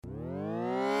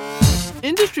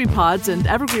Industry Pods and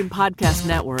Evergreen Podcast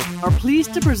Network are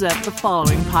pleased to present the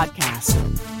following podcast.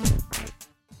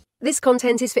 This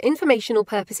content is for informational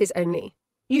purposes only.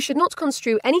 You should not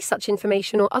construe any such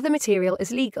information or other material as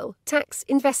legal, tax,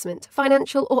 investment,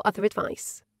 financial, or other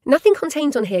advice. Nothing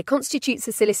contained on here constitutes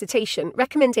a solicitation,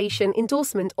 recommendation,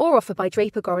 endorsement, or offer by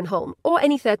Draper Goren Holm or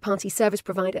any third-party service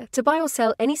provider to buy or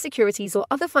sell any securities or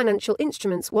other financial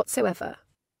instruments whatsoever.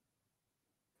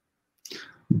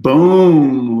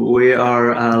 Boom! We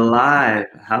are live.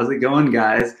 How's it going,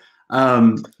 guys?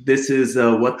 This is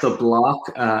What the Block,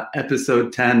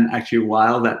 episode 10. Actually,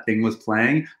 while that thing was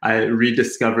playing, I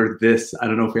rediscovered this. I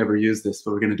don't know if we ever used this,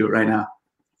 but we're going to do it right now.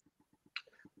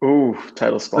 Ooh,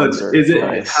 title sponsor. So is it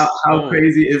nice. how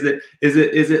crazy is it? Is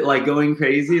it like going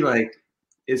crazy, like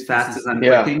as fast as I'm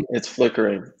clicking? It's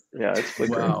flickering. Yeah, it's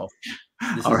flickering. Wow.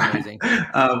 This is amazing.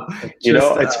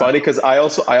 It's funny because I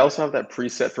also have that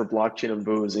preset for blockchain and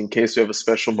booze in case we have a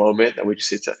special moment that we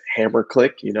just hit a hammer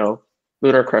click,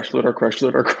 LunarCRUSH,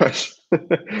 LunarCRUSH, LunarCRUSH.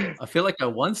 I feel like I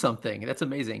won something. That's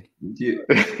amazing. You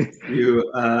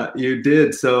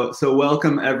did. So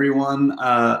welcome everyone.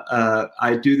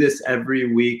 I do this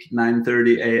every week,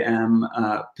 9:30 a.m.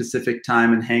 Pacific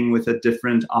time, and hang with a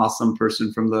different awesome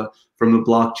person from the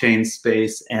blockchain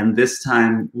space. And this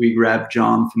time we grabbed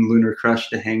Jon from LunarCRUSH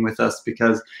to hang with us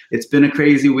because it's been a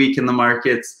crazy week in the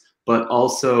markets. But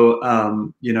also,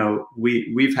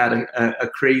 we've had a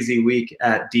crazy week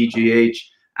at DGH.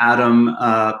 Adam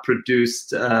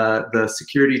produced the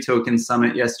Security Token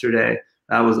Summit yesterday.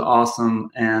 That was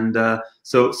awesome, and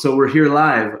so we're here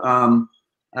live.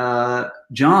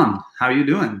 Jon, how are you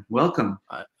doing? Welcome.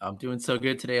 I'm doing so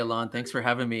good today, Alon. Thanks for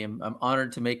having me. I'm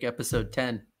honored to make episode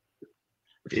 10.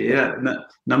 Yeah,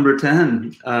 number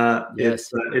 10.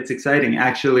 Yes, it's exciting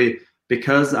actually.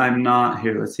 Because I'm not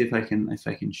here, let's see if I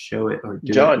can show it or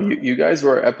do Jon, it. you guys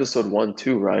were episode 1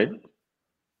 too, right?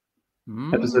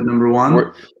 Episode number 1?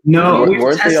 Weren't they on the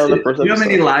first episode? You know how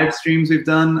many live streams we've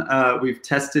done? We've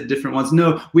tested different ones.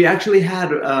 No, we actually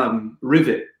had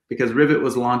Rivet, because Rivet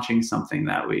was launching something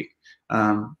that week.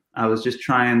 I was just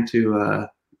trying to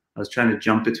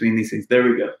jump between these things. There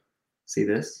we go. See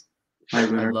this? I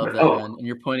love that, man. And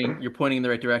you're pointing in the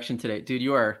right direction today, dude.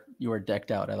 You are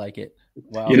decked out. I like it.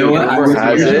 Wow. You know what? I was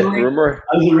Rumor.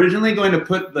 originally going to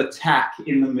put the tack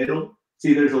in the middle.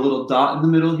 See, there's a little dot in the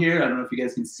middle here. I don't know if you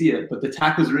guys can see it, but the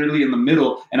tack was really in the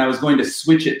middle, and I was going to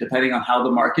switch it depending on how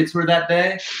the markets were that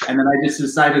day. And then I just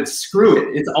decided, screw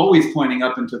it. It's always pointing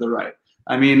up and to the right.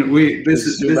 I mean, this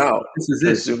is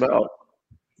it. Zoom out.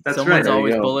 That's Someone's right.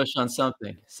 always bullish on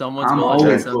something. Someone's I'm bullish on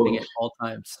always something bullish. at all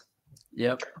times.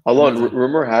 Yep. Alon,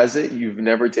 rumor has it you've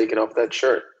never taken off that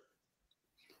shirt.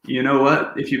 You know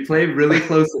what? If you play really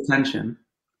close attention,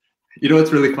 you know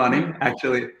what's really funny?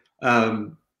 Actually,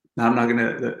 I'm not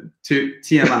gonna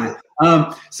TMI.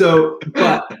 But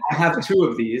I have 2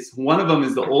 of these. One of them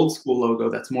is the old school logo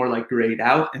that's more like grayed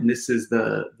out, and this is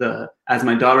the as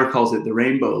my daughter calls it, the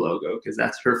rainbow logo, because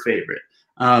that's her favorite.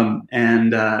 So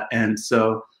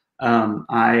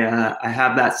I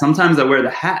have that. Sometimes I wear the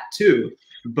hat too,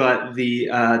 but the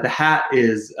hat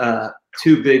is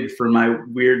too big for my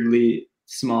weirdly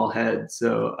small head,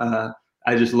 so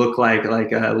I just look like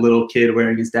a little kid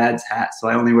wearing his dad's hat, so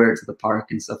I only wear it to the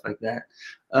park and stuff like that.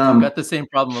 I've got the same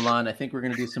problem, Alon. I think we're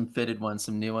going to do some fitted ones,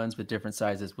 some new ones with different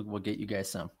sizes. We'll get you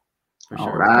guys some for sure.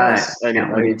 All right. I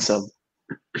need some.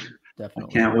 Definitely.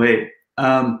 I can't wait.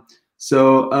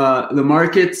 So the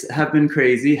markets have been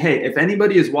crazy. Hey, if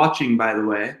anybody is watching, by the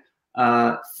way,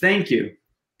 thank you,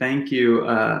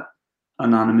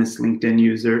 anonymous LinkedIn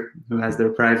user who has their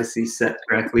privacy set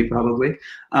correctly, probably.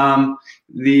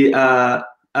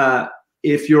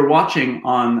 If you're watching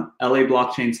on LA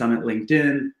Blockchain Summit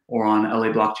LinkedIn, or on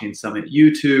LA Blockchain Summit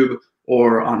YouTube,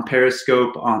 or on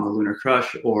Periscope on the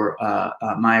LunarCRUSH, or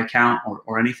my account,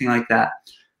 or anything like that,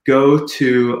 go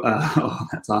to, oh,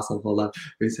 that's awesome. Hold up.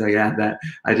 Let me see if I can add that.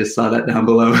 I just saw that down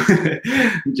below.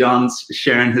 Jon's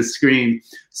sharing his screen.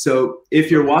 So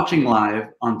if you're watching live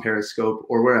on Periscope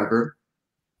or wherever,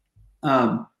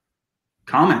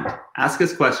 comment, ask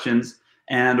us questions,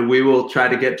 and we will try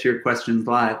to get to your questions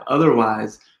live.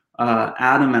 Otherwise,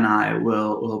 Adam and I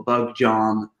will bug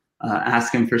Jon,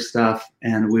 ask him for stuff,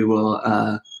 and we'll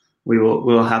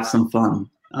have some fun.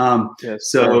 Yes,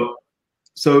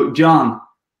 so Jon,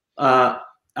 I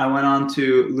went on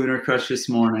to LunarCRUSH this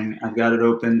morning. I've got it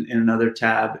open in another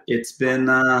tab. It's been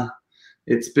a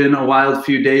wild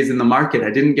few days in the market.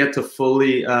 I didn't get to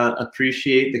fully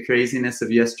appreciate the craziness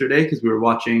of yesterday because we were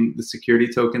watching the Security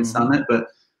Token Summit, but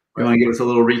you want to give us a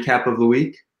little recap of the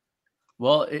week?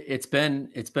 Well, it's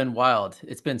been wild.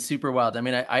 It's been super wild. I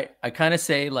mean, I kind of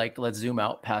say like, let's zoom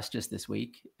out past just this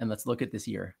week and let's look at this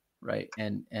year, right?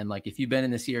 And like, if you've been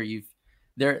in this year,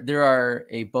 there are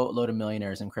a boatload of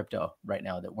millionaires in crypto right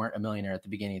now that weren't a millionaire at the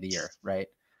beginning of the year, right?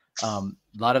 A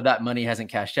lot of that money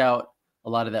hasn't cashed out. A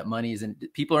lot of that money is in,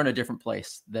 people are in a different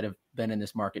place that have been in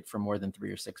this market for more than 3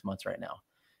 or 6 months right now.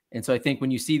 And so I think when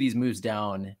you see these moves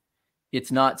down, it's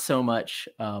not so much,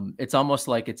 it's almost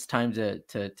like it's time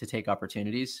to take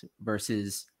opportunities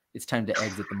versus it's time to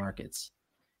exit the markets.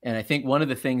 And I think one of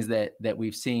the things that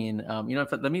we've seen,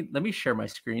 let me share my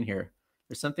screen here.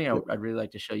 There's something I'd really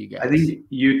like to show you guys. I think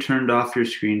you turned off your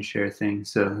screen share thing,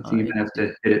 so I think you have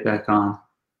to hit it back on.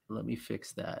 Let me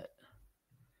fix that.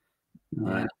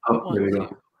 There we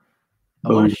go.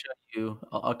 I want to show you,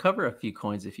 I'll cover a few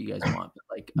coins if you guys want, but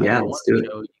like, yeah, I want to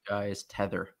show you guys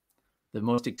Tether, the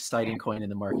most exciting coin in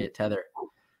the market, Tether.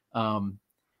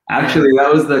 Actually, that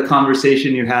was the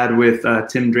conversation you had with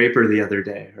Tim Draper the other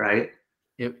day, right?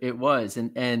 It was.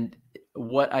 And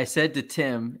what I said to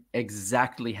Tim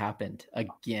exactly happened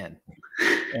again.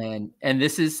 And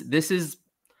this is,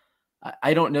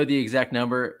 I don't know the exact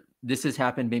number. This has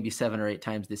happened maybe 7 or 8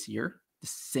 times this year, the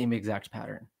same exact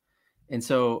pattern. And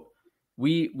so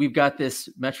we've got this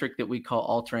metric that we call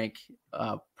alt rank,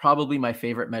 probably my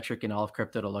favorite metric in all of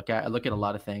crypto to look at. I look at a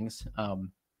lot of things,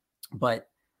 but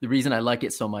the reason I like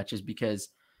it so much is because,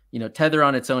 Tether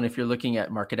on its own, if you're looking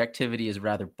at market activity, is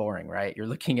rather boring, right? You're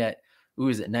looking at,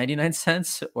 is it 99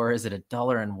 cents or is it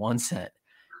 $1.01?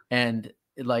 And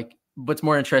like, what's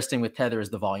more interesting with Tether is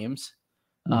the volumes.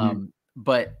 Mm-hmm.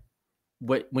 But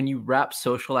when you wrap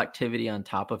social activity on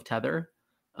top of Tether,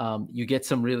 you get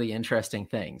some really interesting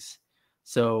things.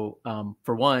 So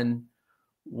for one,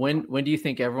 when do you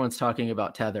think everyone's talking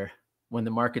about Tether? When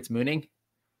the market's mooning,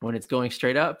 when it's going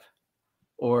straight up,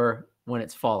 or when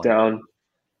it's falling? Down.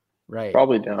 Right.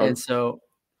 Probably down. And so,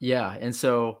 yeah. And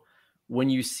so when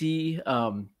you see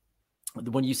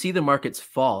the markets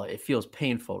fall, it feels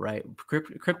painful, right?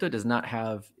 Crypto does not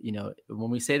have, when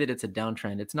we say that it's a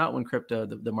downtrend, it's not when crypto,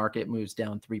 the market moves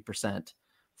down 3%,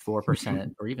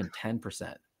 4%, or even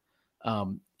 10%.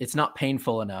 It's not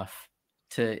painful enough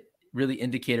to really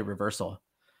indicate a reversal.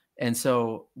 And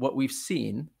so what we've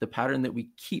seen, the pattern that we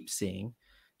keep seeing,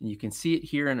 and you can see it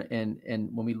here, and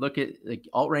when we look at like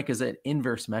alt rank is an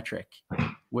inverse metric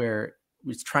where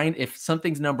it's trying, if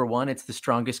something's number one, it's the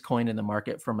strongest coin in the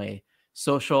market from a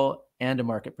social and a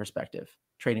market perspective,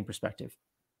 trading perspective.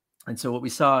 And so what we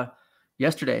saw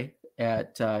yesterday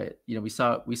at, we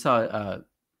saw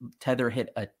Tether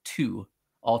hit a 2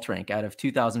 alt rank out of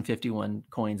 2,051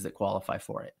 coins that qualify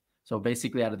for it. So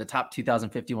basically out of the top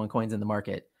 2,051 coins in the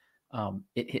market,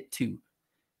 it hit 2.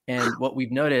 And what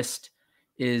we've noticed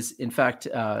is, in fact,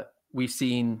 we've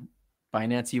seen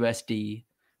Binance USD,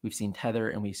 we've seen Tether,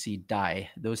 and we see DAI.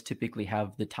 Those typically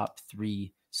have the top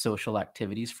 3 social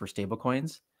activities for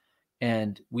stablecoins.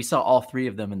 And we saw all 3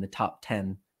 of them in the top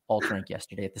 10 alt rank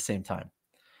yesterday at the same time.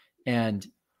 And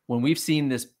when we've seen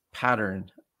this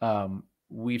pattern,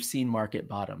 we've seen market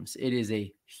bottoms. It is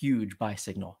a huge buy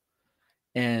signal.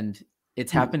 And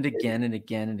it's happened again and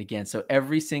again and again. So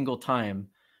every single time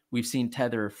we've seen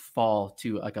Tether fall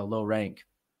to like a low rank,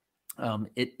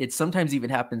 it sometimes even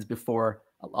happens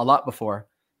a lot before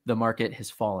the market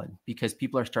has fallen, because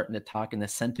people are starting to talk and the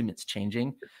sentiment's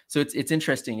changing. So it's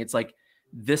interesting. It's like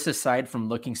this, aside from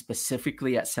looking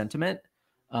specifically at sentiment,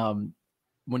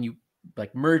 when you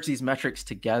like merge these metrics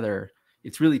together,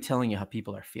 it's really telling you how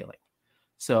people are feeling.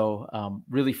 So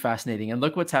really fascinating. And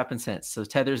look what's happened since. So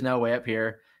Tether's now way up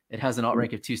here. It has an alt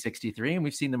rank of 263, and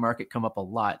we've seen the market come up a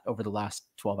lot over the last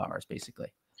 12 hours,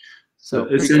 basically. So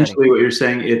essentially what you're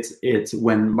saying, it's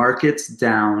when market's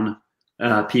down,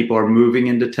 people are moving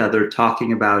into Tether,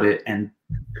 talking about it. And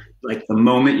like the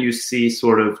moment you see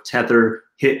sort of Tether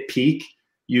hit peak,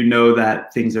 you know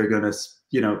that things are going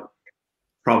to,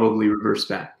 probably reverse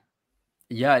back.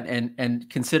 Yeah. And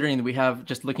considering that we have,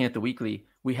 just looking at the weekly,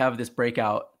 we have this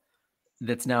breakout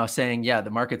that's now saying, yeah,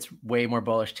 the market's way more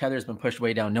bullish. Tether's been pushed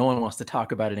way down. No one wants to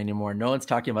talk about it anymore. No one's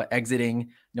talking about exiting.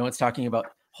 No one's talking about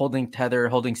holding Tether,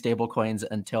 holding stable coins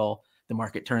until the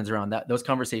market turns around. Those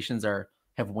conversations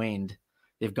have waned.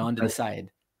 They've gone to the side.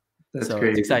 That's so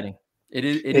crazy. It's exciting. It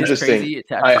is crazy.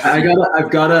 I've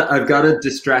gotta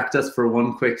distract us for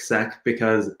one quick sec,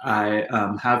 because I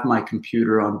have my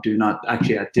computer on do not.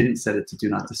 Actually, I didn't set it to do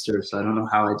not disturb, so I don't know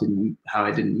how I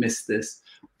didn't miss this.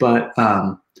 But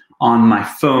on my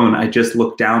phone, I just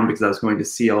looked down because I was going to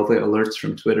see all the alerts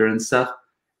from Twitter and stuff,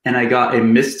 and I got a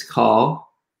missed call.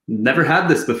 Never had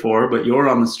this before, but you're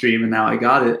on the stream, and now I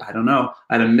got it. I don't know.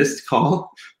 I had a missed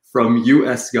call from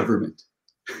U.S. government.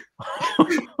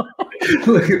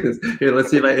 Look at this. Here, let's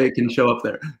see if it can show up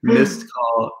there. Missed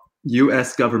call,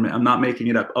 U.S. government. I'm not making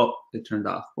it up. Oh, it turned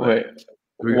off. Wait,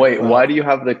 why do you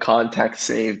have the contact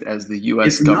saved as the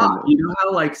U.S. government? You know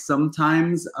how like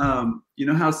sometimes,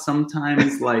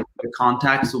 like the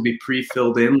contacts will be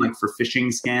pre-filled in, like for phishing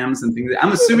scams and things.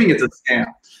 I'm assuming it's a scam.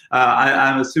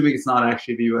 I'm assuming it's not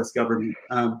actually the U.S. government.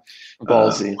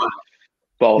 Ballsy.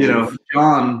 You know,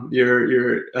 John, you're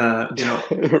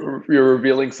you're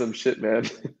revealing some shit, man.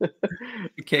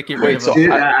 You can't get rid of it. Dude,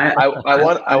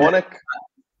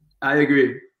 I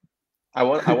agree. I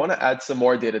want to add some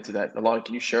more data to that. Alon,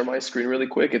 can you share my screen really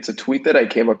quick? It's a tweet that I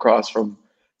came across from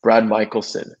Brad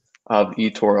Michelson of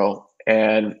eToro,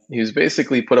 and he's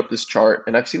basically put up this chart.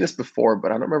 And I've seen this before,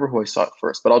 but I don't remember who I saw it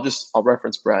first. But I'll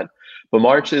reference Brad. But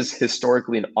March is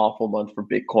historically an awful month for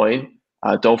Bitcoin.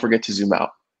 Don't forget to zoom out.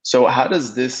 So how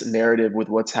does this narrative with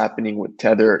what's happening with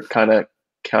Tether kind of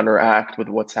counteract with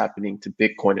what's happening to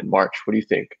Bitcoin in March? What do you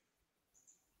think?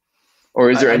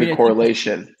 Or is there any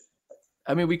correlation?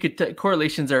 We could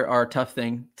correlations are a tough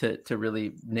thing to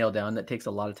really nail down. That takes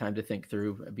a lot of time to think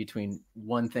through between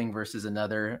one thing versus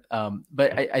another.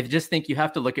 But I just think you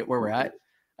have to look at where we're at.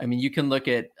 I mean, you can look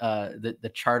at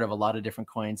the chart of a lot of different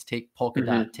coins. Take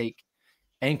Polkadot, take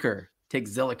Anchor, take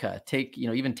Zilliqa, take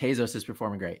even Tezos is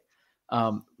performing great.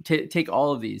 Take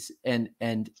all of these, and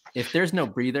if there's no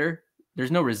breather,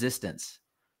 there's no resistance.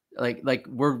 Like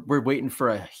we're waiting for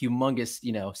a humongous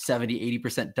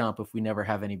 70-80% dump if we never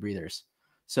have any breathers.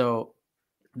 So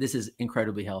this is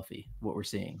incredibly healthy what we're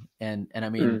seeing, and I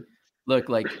mean, look,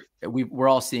 like we're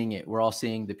all seeing it. We're all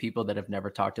seeing the people that have never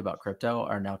talked about crypto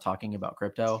are now talking about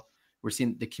crypto. We're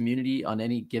seeing the community on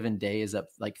any given day is up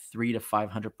like 300 to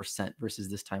 500% versus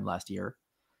this time last year.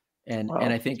 And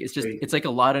I think it's like a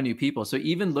lot of new people. So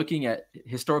even looking at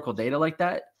historical data like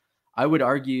that, I would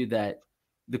argue that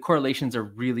the correlations are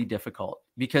really difficult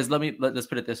because let's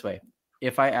put it this way.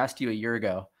 If I asked you a year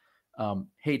ago,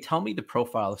 hey, tell me the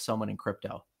profile of someone in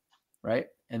crypto, right?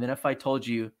 And then if I told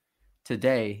you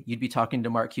today, you'd be talking to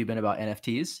Mark Cuban about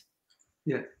NFTs.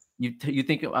 Yeah. You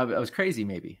think I was crazy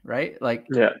maybe, right?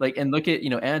 And look at,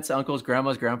 aunts, uncles,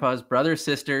 grandmas, grandpas, brothers,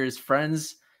 sisters,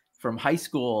 friends from high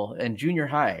school and junior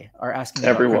high are asking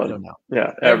about crypto now.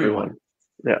 Yeah, everyone.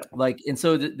 Yeah. And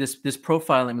so this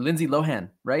profiling, Lindsay Lohan,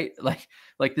 right? Like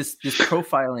this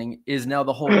profiling is now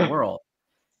the whole world.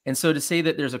 And so to say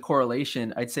that there's a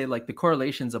correlation, I'd say like the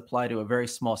correlations apply to a very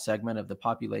small segment of the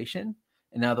population.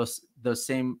 And now that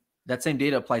same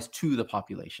data applies to the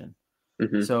population.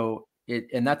 Mm-hmm. So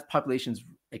that population's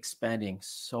expanding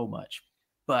so much,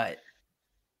 but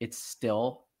it's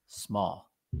still small.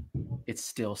 It's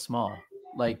still small.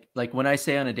 Like when I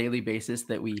say on a daily basis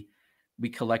that we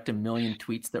collect 1 million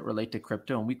tweets that relate to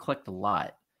crypto, and we collect a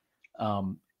lot.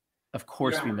 Of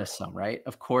course we miss some, right?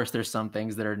 Of course there's some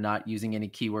things that are not using any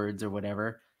keywords or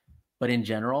whatever, but in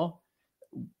general,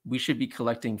 we should be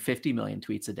collecting 50 million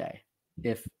tweets a day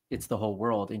if it's the whole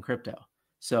world in crypto.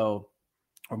 So,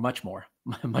 or much more,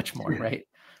 right?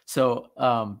 So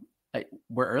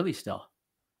we're early still,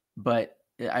 but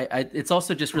it's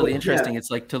also just really interesting.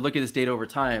 It's like to look at this data over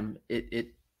time.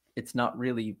 It's not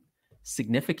really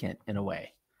significant in a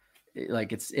way.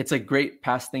 Like it's a great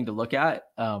past thing to look at,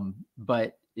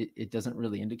 but it doesn't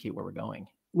really indicate where we're going.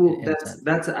 Well,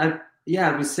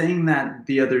 I was saying that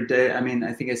the other day. I mean,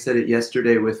 I think I said it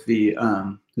yesterday with the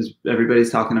because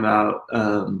everybody's talking about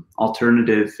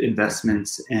alternative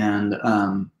investments and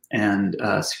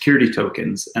security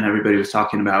tokens, and everybody was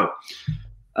talking about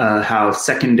how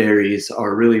secondaries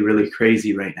are really, really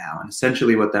crazy right now. And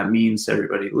essentially what that means to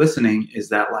everybody listening is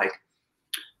that like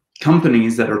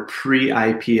companies that are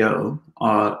pre-IPO,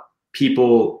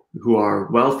 people who are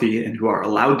wealthy and who are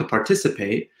allowed to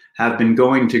participate have been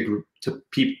going to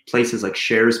places like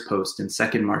Shares Post and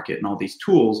Second Market and all these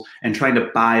tools and trying to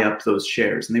buy up those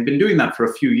shares. And they've been doing that for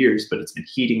a few years, but it's been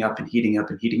heating up and heating up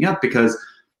and heating up because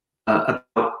about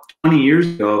 20 years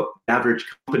ago, the average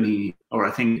company, or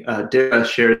I think Dara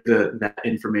shared that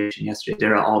information yesterday,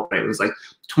 Dara Albright, was like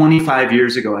 25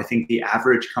 years ago, I think the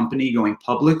average company going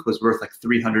public was worth like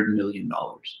 $300 million,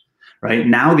 right?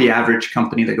 Now the average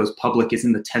company that goes public is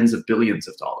in the tens of billions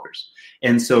of dollars.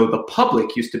 And so the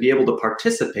public used to be able to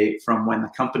participate from when the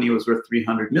company was worth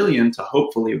 300 million to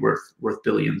hopefully worth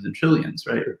billions and trillions,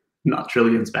 right? Or not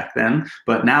trillions back then,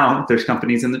 but now there's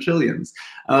companies in the trillions.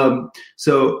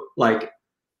 So like,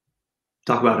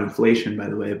 talk about inflation, by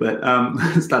the way, but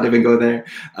let's not even go there.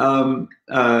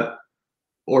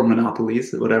 Or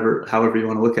monopolies, however you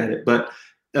want to look at it. But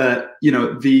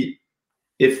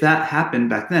if that happened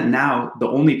back then, now the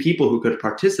only people who could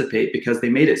participate, because they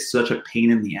made it such a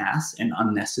pain in the ass and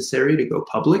unnecessary to go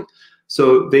public,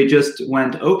 So they just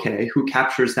went, okay, who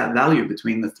captures that value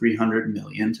between the 300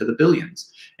 million to the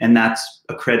billions? And that's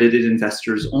accredited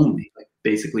investors only, like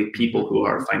basically people who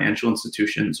are financial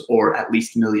institutions or at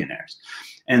least millionaires.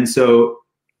 And so,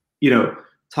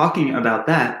 talking about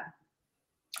that,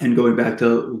 and going back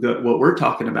to what we're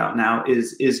talking about now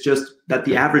is just that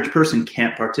the average person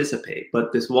can't participate.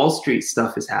 But this Wall Street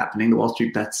stuff is happening. The Wall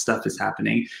Street bet stuff is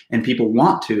happening, and people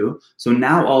want to. So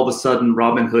now all of a sudden,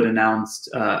 Robinhood announced,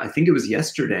 I think it was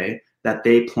yesterday, that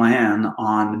they plan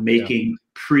on making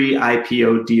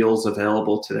pre-IPO deals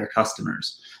available to their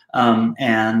customers.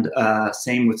 And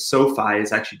same with SoFi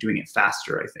is actually doing it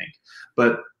faster, I think.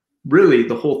 But really,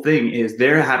 the whole thing is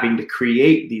they're having to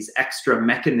create these extra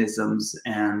mechanisms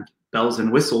and bells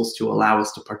and whistles to allow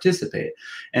us to participate.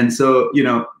 And so,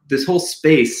 this whole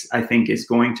space, I think, is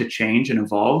going to change and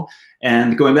evolve.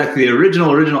 And going back to the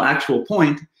original actual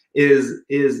point is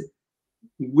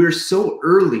we're so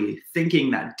early thinking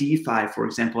that DeFi, for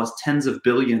example, has tens of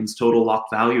billions total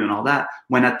locked value and all that,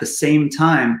 when at the same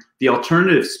time, the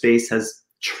alternative space has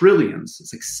trillions.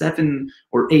 It's like $7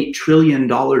 or $8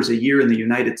 trillion a year in the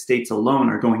United States alone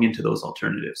are going into those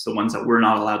alternatives, the ones that we're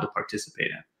not allowed to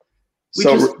participate in.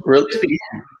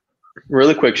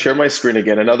 Really quick, share my screen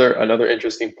again. Another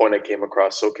interesting point I came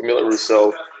across. So Camilla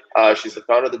Rousseau, she's the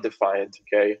founder of the Defiant.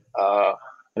 Okay,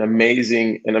 an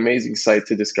amazing site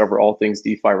to discover all things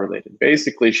DeFi related.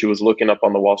 Basically, she was looking up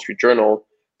on the Wall Street Journal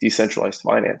decentralized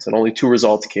finance, and only 2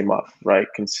 results came up. Right,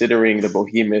 considering the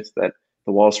behemoth that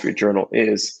the Wall Street Journal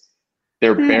is,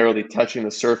 they're barely touching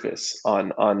the surface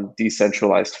on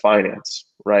decentralized finance,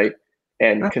 right?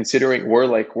 And considering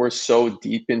we're so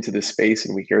deep into the space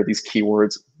and we hear these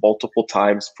keywords multiple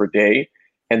times per day,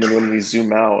 and then when we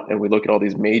zoom out and we look at all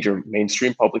these major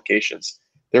mainstream publications,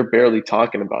 they're barely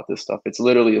talking about this stuff. It's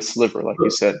literally a sliver, like you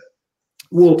said.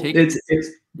 Well, it's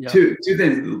two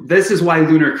things. This is why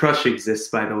LunarCRUSH exists,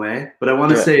 by the way. But I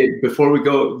want to say, before we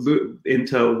go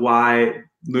into why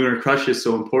LunarCRUSH is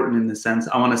so important in this sense,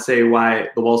 I want to say why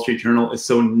the Wall Street Journal is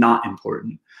so not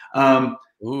important.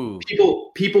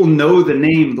 People know the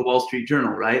name the Wall Street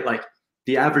Journal, right? Like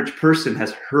the average person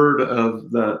has heard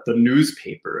of the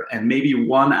newspaper, and maybe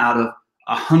 1 out of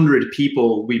 100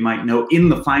 people we might know in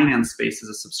the finance space is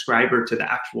a subscriber to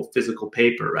the actual physical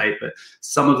paper, right? But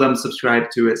some of them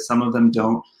subscribe to it, some of them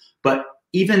don't. But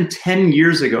even 10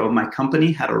 years ago, my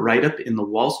company had a write-up in the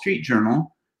Wall Street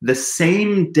Journal the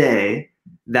same day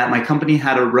that my company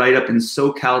had a write-up in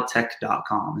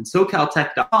SoCalTech.com. And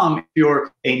SoCalTech.com, if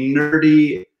you're a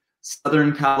nerdy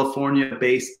Southern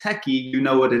California-based techie, you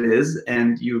know what it is,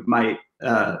 and you might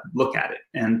look at it.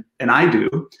 And I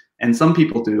do, and some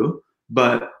people do,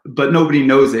 but nobody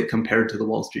knows it compared to the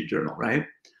Wall Street Journal, right?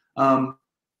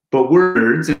 But we're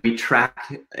nerds, and we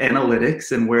track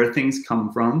analytics and where things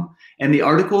come from. And the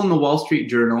article in the Wall Street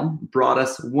Journal brought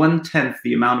us 1/10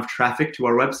 the amount of traffic to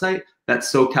our website that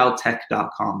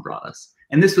SoCalTech.com brought us.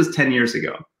 And this was 10 years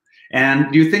ago.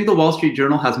 And do you think the Wall Street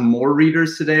Journal has more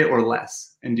readers today or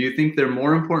less? And do you think they're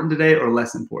more important today or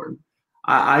less important?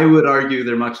 I would argue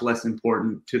they're much less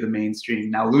important to the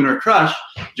mainstream. Now, LunarCRUSH,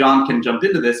 John can jump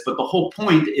into this, but the whole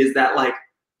point is that like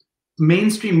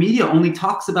mainstream media only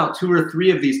talks about 2 or 3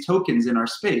 of these tokens in our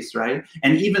space, right?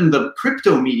 And even the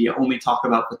crypto media only talk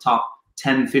about the top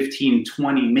 10, 15,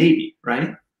 20 maybe,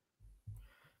 right?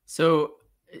 So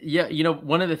yeah,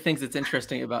 one of the things that's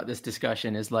interesting about this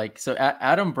discussion is like, so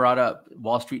Adam brought up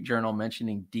Wall Street Journal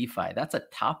mentioning DeFi. That's a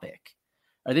topic.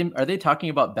 Are they talking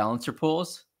about balancer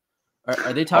pools?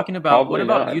 Are they talking about what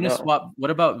about Uniswap? No.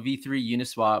 What about V3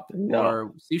 Uniswap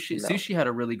or Sushi? No. Sushi had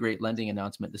a really great lending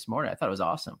announcement this morning. I thought it was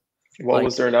awesome. What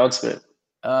was their announcement?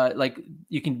 Like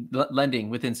you can lending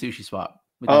within Sushi Swap.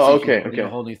 Okay. A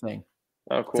whole new thing.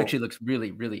 Oh, cool. It actually looks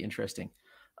really, really interesting.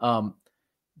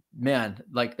 Man,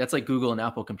 like that's like Google and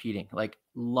Apple competing. Like,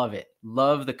 love it.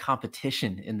 Love the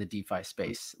competition in the DeFi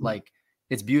space. Like,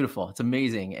 it's beautiful. It's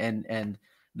amazing. And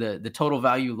the total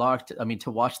value locked. I mean,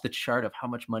 to watch the chart of how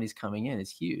much money's coming in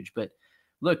is huge. But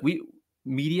look,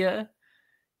 media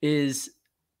there's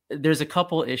a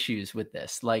couple issues with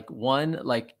this. Like one,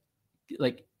 like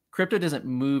crypto doesn't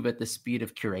move at the speed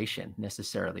of curation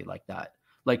necessarily like that.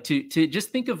 Like to just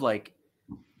think of like,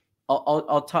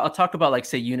 I'll talk about like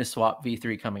say Uniswap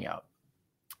V3 coming out.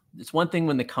 It's one thing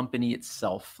when the company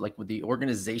itself, like with the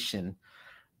organization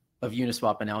of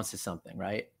Uniswap announces something,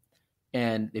 right?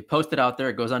 And they post it out there,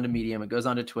 it goes onto Medium, it goes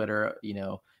onto Twitter,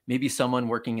 maybe someone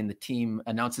working in the team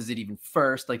announces it even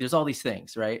first. Like there's all these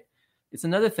things, right? It's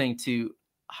another thing to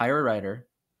hire a writer,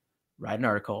 write an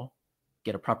article,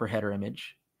 get a proper header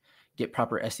image, get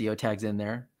proper SEO tags in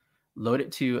there, load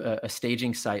it to a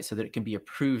staging site so that it can be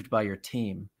approved by your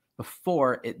team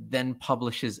before it then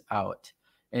publishes out.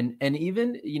 And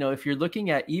even, if you're looking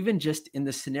at even just in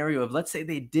the scenario of, let's say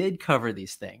they did cover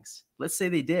these things, let's say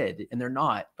they did, and they're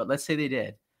not, but let's say they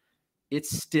did,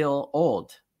 it's still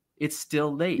old. It's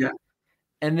still late. Yeah.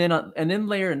 And then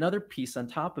layer another piece on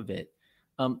top of it.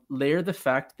 Layer the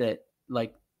fact that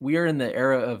like we are in the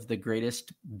era of the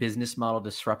greatest business model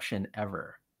disruption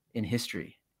ever in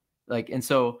history. Like, and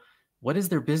so what is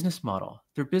their business model?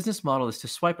 Their business model is to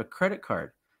swipe a credit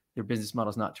card. Their business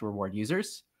model is not to reward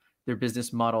users. Their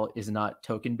business model is not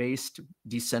token-based,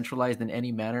 decentralized in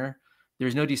any manner.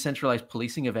 There's no decentralized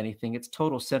policing of anything. It's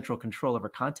total central control over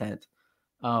content.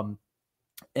 And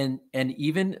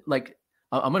even like,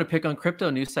 I'm going to pick on crypto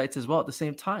news sites as well at the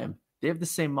same time. They have the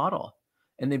same model,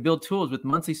 and they build tools with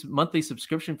monthly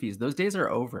subscription fees. Those days are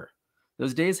over.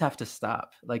 Those days have to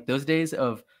stop. Like those days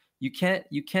of you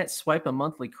can't swipe a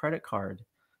monthly credit card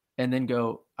and then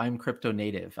go, I'm crypto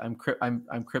native.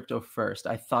 I'm crypto first.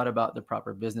 I thought about the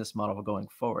proper business model going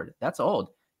forward. That's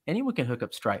old. Anyone can hook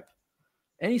up Stripe.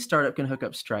 Any startup can hook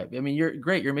up Stripe. I mean, you're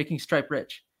great. You're making Stripe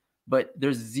rich, but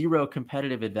there's zero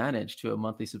competitive advantage to a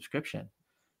monthly subscription.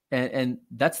 And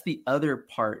that's the other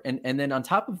part. And then on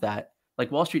top of that,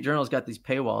 like Wall Street Journal's got these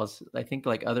paywalls. I think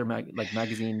like other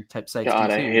magazine type sites. God,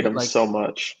 do too, I hate them like, so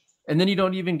much. And then you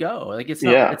don't even go. Like it's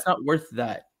not worth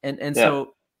that. And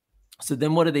so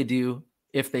then what do they do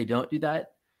if they don't do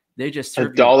that? They just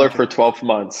serve $1 for 12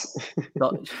 months.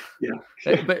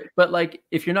 Yeah. But like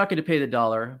if you're not going to pay the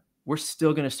 $1, we're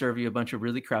still going to serve you a bunch of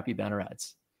really crappy banner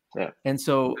ads. Yeah. And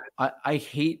so I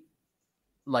hate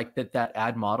like that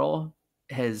ad model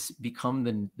has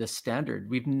become the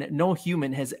standard. No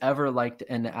human has ever liked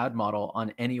an ad model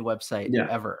on any website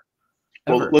ever.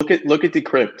 Well, look at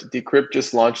Decrypt. Decrypt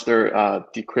just launched their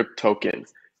Decrypt token,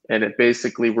 and it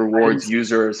basically rewards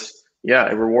users. Yeah,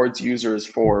 it rewards users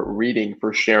for reading,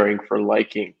 for sharing, for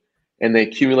liking, and they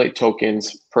accumulate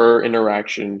tokens per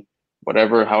interaction,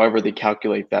 however they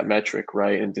calculate that metric,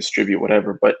 right, and distribute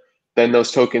whatever. But then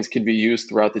those tokens can be used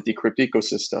throughout the Decrypt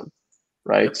ecosystem,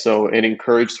 right? Yep. So it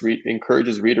encourages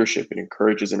readership, it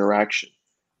encourages interaction,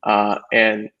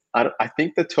 and I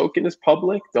think the token is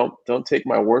public. Don't take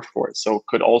my word for it. So it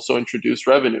could also introduce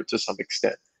revenue to some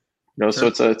extent. Sure. So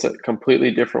it's a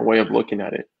completely different way of looking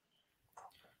at it.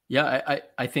 Yeah,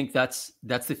 I think that's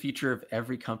the future of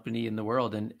every company in the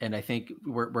world, and I think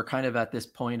we're kind of at this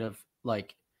point of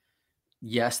like,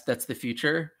 yes, that's the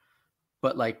future,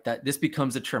 but like that this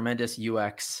becomes a tremendous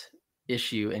UX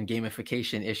issue and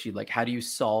gamification issue. Like, how do you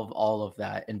solve all of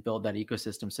that and build that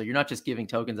ecosystem so you're not just giving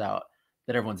tokens out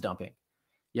that everyone's dumping?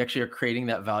 You actually are creating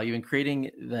that value and creating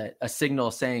a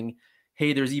signal saying,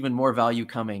 hey, there's even more value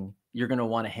coming. You're going to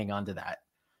want to hang on to that.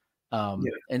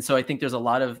 And so I think there's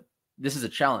this is a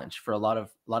challenge for a lot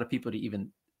of people to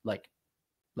even like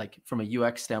from a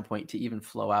UX standpoint to even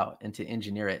flow out and to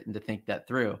engineer it and to think that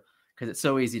through, because it's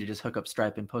so easy to just hook up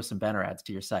Stripe and post some banner ads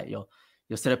to your site. You'll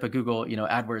set up a Google,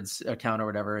 AdWords account or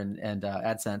whatever and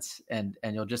AdSense and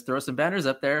you'll just throw some banners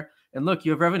up there and look,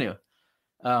 you have revenue.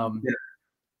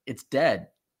 It's dead.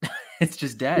 It's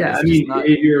just dead. Yeah, it's I mean, not...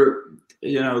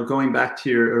 you're, going back to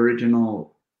your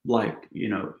original,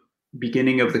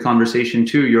 beginning of the conversation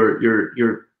too.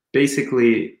 You're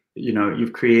basically,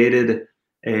 you've created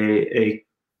a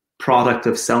product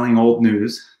of selling old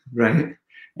news, right?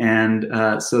 And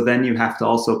so then you have to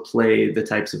also play the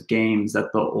types of games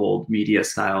that the old media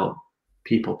style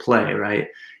people play, right?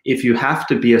 If you have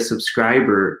to be a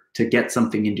subscriber to get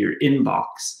something into your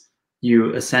inbox,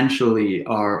 you essentially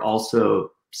are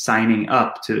also signing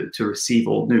up to receive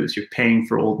old news. You're paying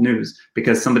for old news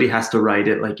because somebody has to write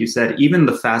it. Like you said, even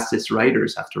the fastest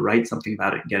writers have to write something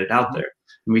about it and get it out there.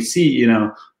 And we see,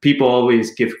 people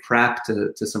always give crap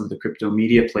to some of the crypto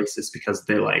media places because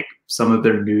they some of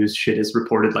their news shit is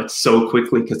reported so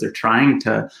quickly because they're trying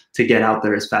to get out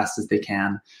there as fast as they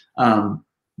can.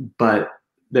 But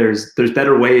there's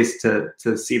better ways to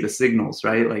see the signals,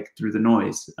 right? Like through the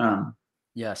noise.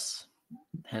 Yes.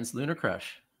 Hence LunarCRUSH.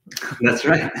 That's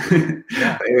right.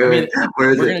 Yeah.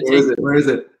 Where is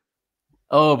it?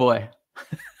 Oh boy.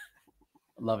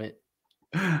 Love it.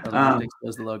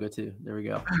 Expose the logo too. There we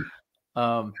go.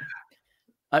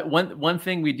 One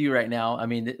thing we do right now, I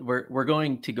mean, we're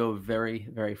going to go very,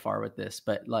 very far with this,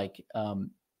 but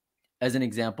as an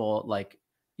example,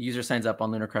 user signs up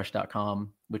on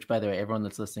lunarcrush.com, which by the way, everyone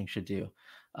that's listening should do,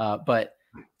 but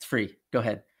it's free. Go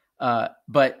ahead.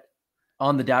 But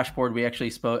on the dashboard, we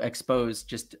actually exposed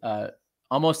just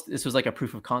almost, this was like a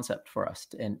proof of concept for us.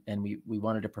 And we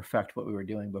wanted to perfect what we were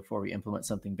doing before we implement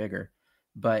something bigger.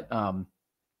 But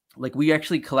we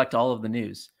actually collect all of the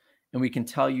news and we can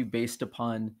tell you based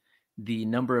upon the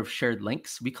number of shared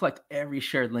links. We collect every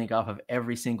shared link off of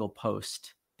every single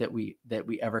post that we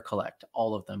ever collect,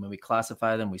 all of them, and we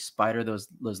classify them. We spider those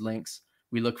links.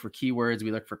 We look for keywords.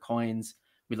 We look for coins.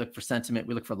 We look for sentiment.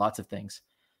 We look for lots of things.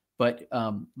 But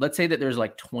let's say that there's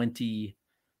like 20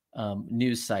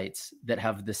 news sites that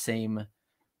have the same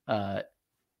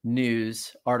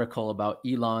news article about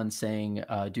Elon saying,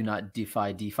 do not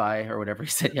DeFi or whatever he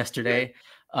said yesterday.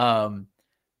 And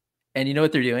you know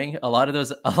what they're doing? A lot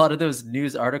of those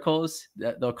news articles,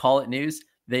 they'll call it news.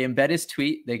 They embed his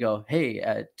tweet. They go,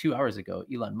 hey, 2 hours ago,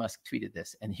 Elon Musk tweeted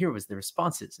this, and here was the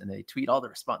responses. And they tweet all the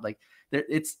response. Like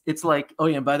it's like, oh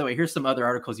yeah, and by the way, here's some other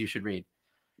articles you should read.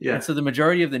 Yeah. And so the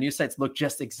majority of the news sites look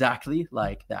just exactly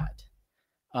like that.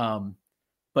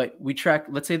 But we track,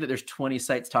 let's say that there's 20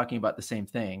 sites talking about the same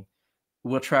thing.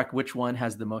 We'll track which one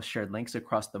has the most shared links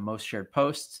across the most shared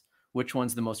posts, which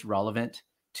one's the most relevant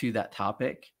to that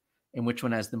topic, and which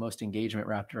one has the most engagement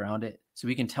wrapped around it. So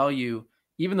we can tell you,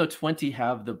 even though 20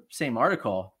 have the same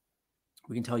article,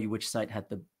 we can tell you which site had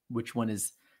which one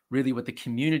is really what the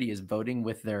community is voting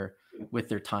with their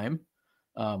time.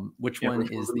 Which one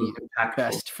is the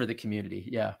best for the community?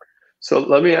 Yeah. So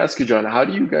let me ask you, Jon, how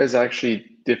do you guys actually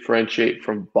differentiate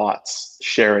from bots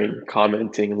sharing,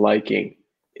 commenting, liking?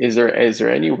 Is there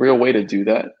any real way to do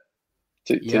that?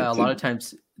 A lot of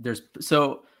times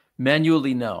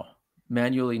manually no.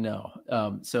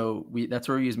 So that's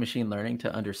where we use machine learning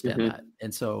to understand that.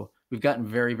 And so we've gotten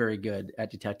very, very good at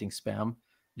detecting spam.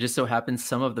 It just so happens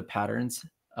some of the patterns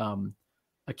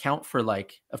account for,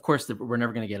 like, of course, we're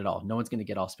never going to get it all. No one's going to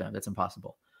get all spam. That's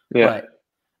impossible. Yeah.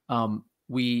 But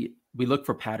we look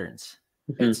for patterns.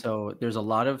 And so there's a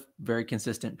lot of very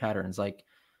consistent patterns. Like,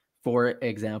 for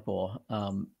example,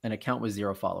 an account with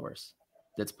 0 followers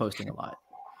that's posting a lot.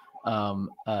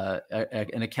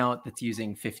 An account that's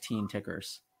using 15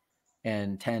 tickers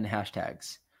and 10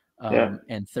 hashtags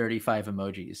and 35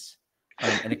 emojis.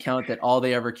 An account that all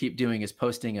they ever keep doing is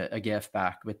posting a GIF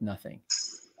back with nothing,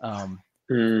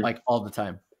 like all the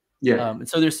time. Yeah. And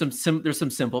so there's some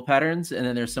simple patterns, and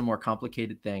then there's some more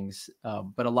complicated things.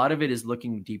 But a lot of it is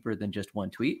looking deeper than just one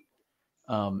tweet,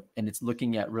 and it's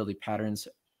looking at really patterns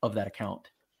of that account.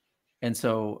 And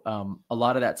so a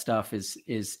lot of that stuff is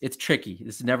it's tricky.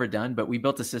 This is never done, but we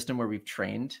built a system where we've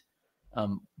trained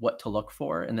what to look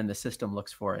for, and then the system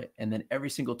looks for it. And then every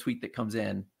single tweet that comes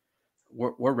in,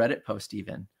 or Reddit post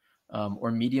even,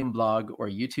 or Medium blog or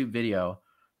YouTube video,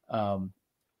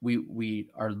 we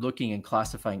are looking and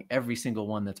classifying every single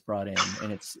one that's brought in,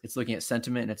 and it's looking at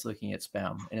sentiment, and it's looking at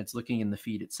spam, and it's looking in the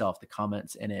feed itself, the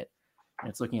comments in it, and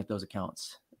it's looking at those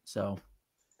accounts. So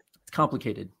it's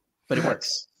complicated, but it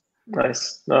works.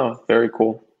 Nice. No, very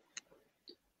cool.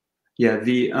 Yeah, I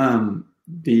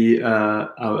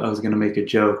was gonna make a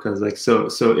joke. I was like, so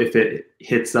if it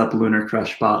hits up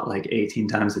LunarCRUSH bot like 18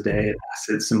 times a day, it asks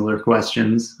it similar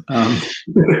questions,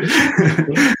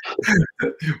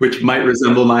 which might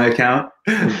resemble my account.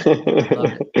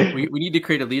 Love it. We need to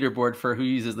create a leaderboard for who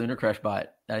uses LunarCRUSH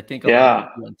bot. I think a lot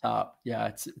of people on top. Yeah,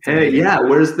 it's hey, yeah.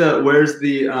 Where's the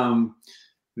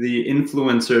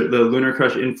influencer, the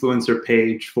LunarCRUSH influencer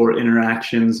page for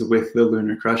interactions with the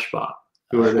LunarCRUSH bot?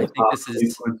 Who are the top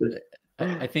influencers?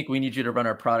 I think we need you to run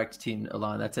our product team,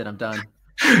 Alon. That's it. I'm done.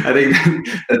 I think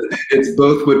it's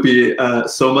both would be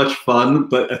so much fun,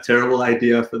 but a terrible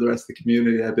idea for the rest of the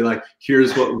community. I'd be like,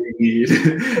 here's what we need.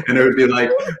 And it would be like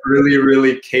really,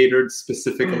 really catered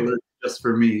specific alerts just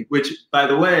for me, which, by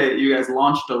the way, you guys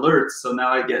launched alerts. So now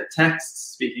I get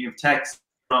texts, speaking of text,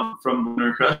 from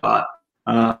LunarCRUSH bot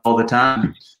all the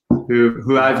time,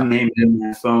 who I've named in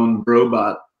my phone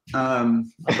Brobot.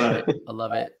 But I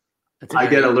love it. I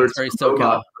get alerts from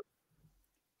Brobot.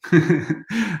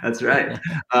 That's right.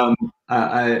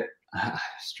 I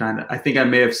was trying to. I think I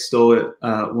may have stole it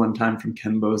one time from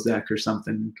Ken Bozek or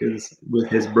something, because with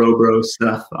his bro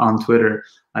stuff on Twitter,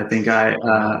 I think I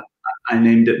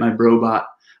named it my Brobot.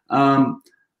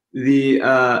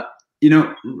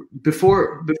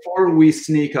 Before we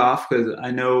sneak off, because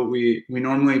I know we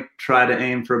normally try to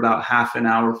aim for about half an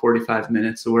hour, 45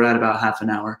 minutes, so we're at about half an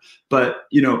hour. But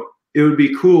it would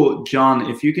be cool, Jon,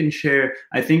 if you can share.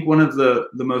 I think one of the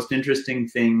most interesting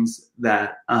things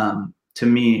that to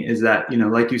me is that,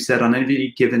 like you said, on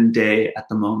any given day at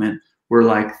the moment, we're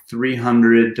like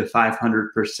 300 to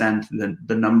 500%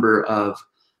 the number of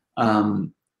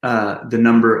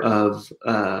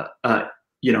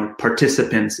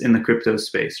participants in the crypto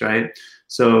space, right?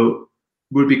 So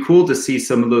it would be cool to see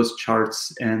some of those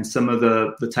charts and some of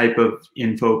the type of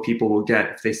info people will get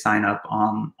if they sign up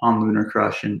on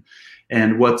LunarCRUSH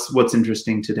and what's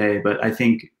interesting today. But I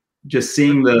think just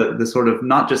seeing the sort of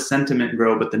not just sentiment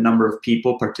grow, but the number of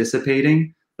people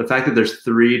participating, the fact that there's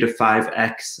 3 to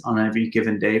 5x on every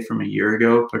given day from a year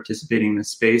ago participating in this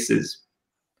space is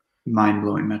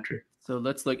mind-blowing metric. So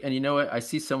let's look, and you know what? I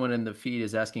see someone in the feed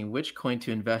is asking which coin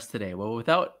to invest today. Well,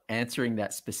 without answering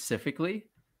that specifically,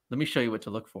 let me show you what to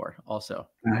look for also.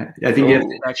 I think you have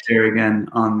to share again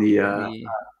on the,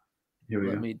 here we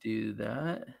go. Let me do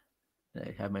that.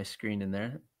 I have my screen in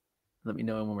there. Let me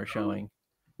know when we're showing.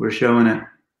 We're showing it.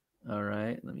 All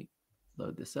right, let me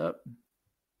load this up.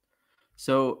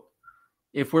 So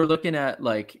if we're looking at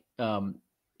like,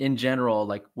 in general,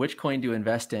 like which coin to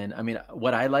invest in, I mean,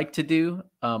 what I like to do,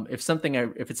 if it's something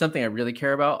I really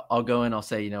care about, I'll go and I'll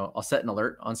say, I'll set an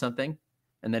alert on something.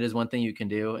 And that is one thing you can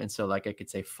do. And so like I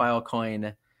could say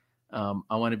Filecoin,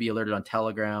 I want to be alerted on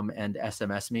Telegram and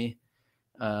SMS me.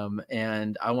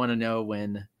 And I want to know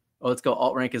when, let's go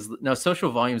alt rank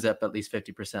social volume's up at least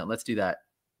 50%. Let's do that.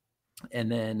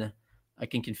 And then I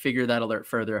can configure that alert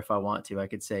further if I want to. I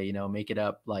could say, make it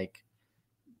up like,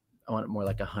 I want it more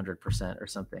like 100% or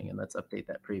something. And let's update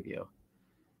that preview.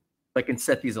 I can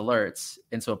set these alerts.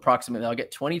 And so approximately I'll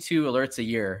get 22 alerts a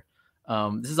year.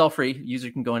 This is all free. User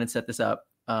can go in and set this up.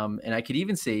 And I could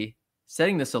even see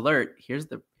setting this alert. Here's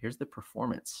the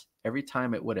performance. Every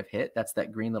time it would have hit, that's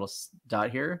that green little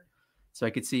dot here. So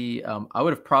I could see I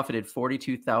would have profited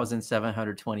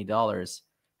 $42,720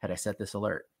 had I set this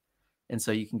alert. And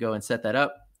so you can go and set that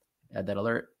up, add that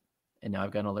alert. And now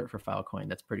I've got an alert for Filecoin.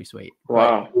 That's pretty sweet.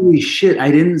 Wow. Holy shit. I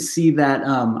didn't see that.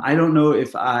 I don't know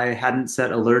if I hadn't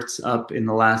set alerts up in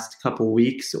the last couple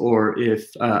weeks or if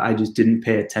I just didn't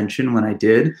pay attention when I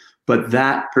did. But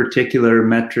that particular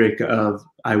metric of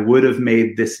I would have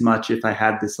made this much if I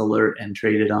had this alert and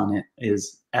traded on it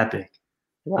is epic.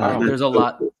 Wow. There's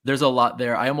a lot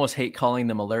there. I almost hate calling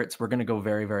them alerts. We're going to go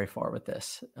very, very far with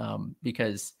this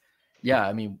because yeah,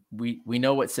 I mean, we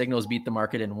know what signals beat the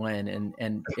market and when,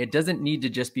 and it doesn't need to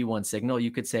just be one signal. You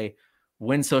could say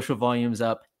when social volume's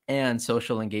up and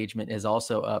social engagement is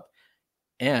also up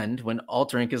and when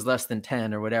alt rank is less than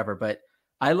 10 or whatever. But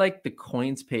I like the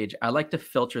coins page. I like to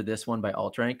filter this one by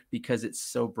alt rank because it's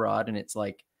so broad and it's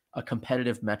like a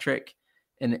competitive metric.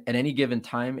 And at any given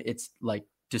time, it's like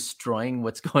destroying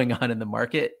what's going on in the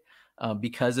market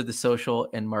because of the social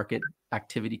and market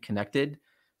activity connected.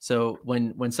 So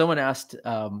when someone asked,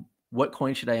 what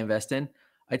coin should I invest in?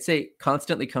 I'd say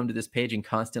constantly come to this page and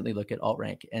constantly look at alt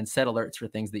rank and set alerts for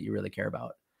things that you really care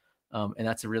about. And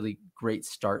that's a really great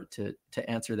start to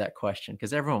answer that question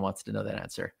because everyone wants to know that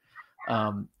answer.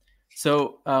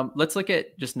 So let's look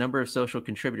at just number of social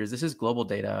contributors. This is global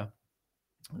data.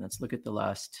 And let's look at the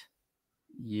last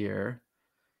year.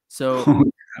 So,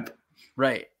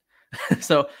 right.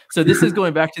 So this is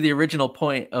going back to the original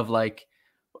point of like,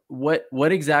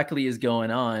 what exactly is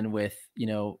going on with,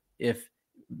 if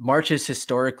March is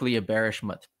historically a bearish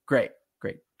month, great.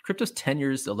 Crypto's 10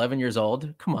 years, 11 years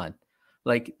old. Come on.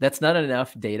 Like that's not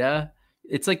enough data.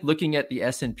 It's like looking at the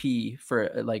S&P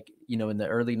for like, in the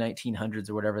early 1900s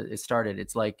or whatever it started.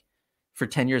 It's like for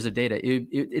 10 years of data,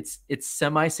 it's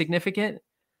semi-significant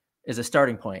as a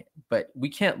starting point, but we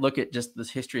can't look at just this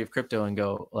history of crypto and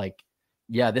go like,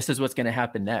 yeah, this is what's going to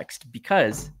happen next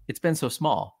because it's been so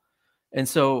small. And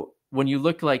so when you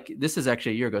look like this is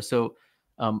actually a year ago. So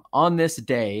on this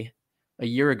day, a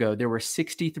year ago, there were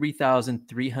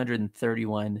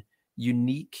 63,331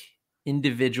 unique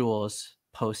individuals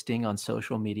posting on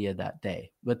social media that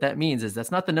day. What that means is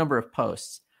that's not the number of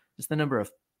posts, it's the number of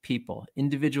people,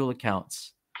 individual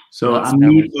accounts. So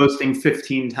me posting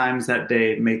 15 times that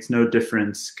day makes no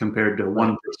difference compared to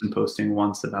one person posting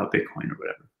once about Bitcoin or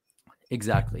whatever.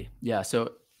 Exactly. Yeah.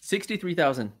 So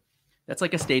 63,000, that's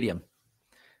like a stadium.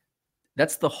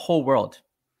 That's the whole world.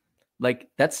 Like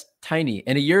that's tiny.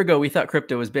 And a year ago, we thought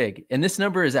crypto was big. And this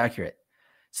number is accurate.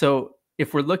 So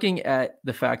if we're looking at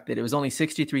the fact that it was only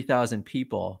 63,000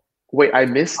 people. Wait, I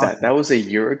missed that. That was a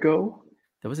year ago?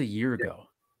 That was a year ago.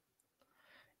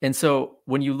 And so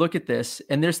when you look at this,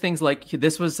 and there's things like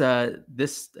this was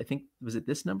this, I think, was it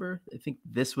this number? I think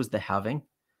this was the halving.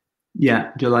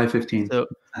 Yeah, July 15th.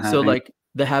 So like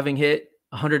the halving hit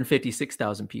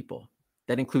 156,000 people.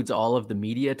 That includes all of the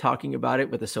media talking about it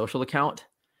with a social account.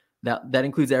 That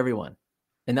includes everyone.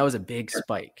 And that was a big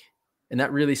spike. And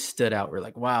that really stood out. We're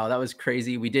like, wow, that was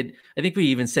crazy. I think we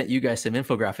even sent you guys some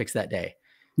infographics that day.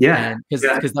 Yeah.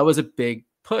 Because that was a big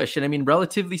push. And I mean,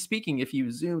 relatively speaking, if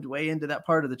you zoomed way into that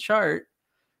part of the chart,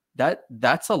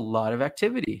 that's a lot of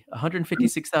activity.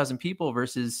 156,000 people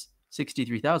versus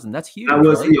 63,000. That's huge. That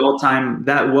was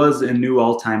that was a new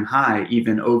all-time high,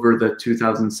 even over the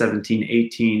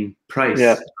 2017-18 price.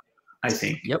 Yeah. I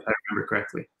think. Yep. If I remember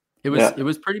correctly. It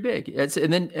was pretty big.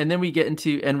 And then we get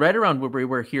into, and right around where we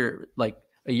were here, like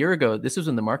a year ago, this was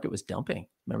when the market was dumping.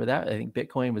 Remember that? I think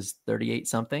Bitcoin was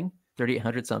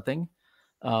 3,800 something.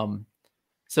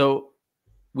 So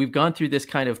we've gone through this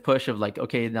kind of push of like,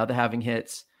 okay, now the halving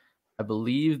hits. I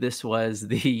believe this was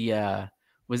the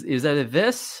was either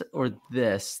this or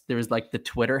this. There was like the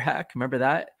Twitter hack. Remember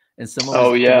that? And someone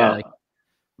was doing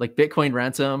like Bitcoin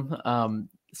ransom,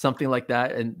 something like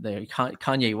that. And the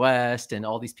Kanye West and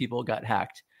all these people got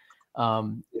hacked.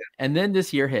 And then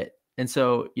this year hit. And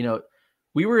so,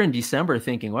 we were in December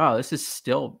thinking, wow, this is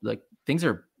still like things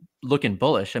are looking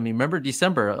bullish. I mean, remember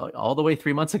December all the way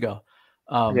 3 months ago.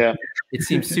 It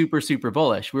seems super, super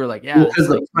bullish. We were like, yeah, because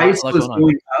the price was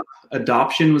going up,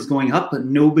 adoption was going up, but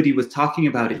nobody was talking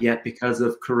about it yet because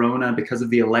of Corona, because of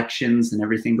the elections and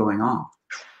everything going on.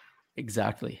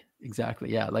 Exactly.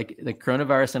 Yeah. Like the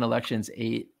coronavirus and elections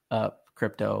ate up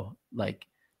crypto. Like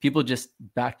people just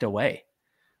backed away.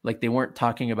 Like they weren't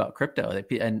talking about crypto.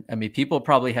 And I mean, people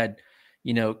probably had,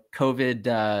 COVID,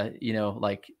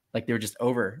 like they were just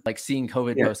over like seeing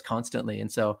COVID posts constantly.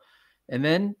 And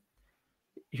then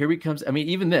here we comes. I mean,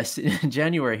 even this in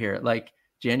January here, like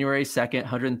January 2nd,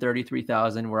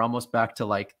 133,000. We're almost back to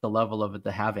like the level of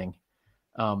the halving.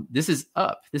 This is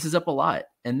up a lot.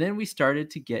 And then we started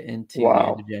to get into the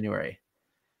end of January.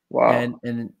 Wow.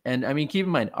 And I mean, keep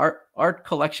in mind, our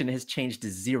collection has changed to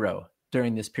zero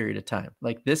during this period of time.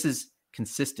 Like this is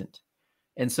consistent.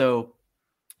 And so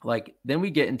like, then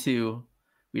we had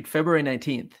February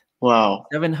 19th. Wow.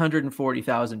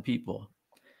 740,000 people.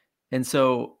 And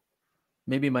so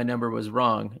maybe my number was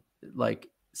wrong, like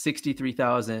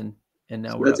 63,000. And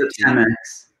now we're up to 10x.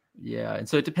 Yeah. And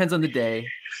so it depends on the day.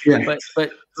 Yeah. But so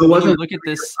it wasn't look at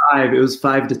this 5, it was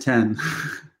 5 to 10.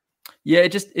 Yeah,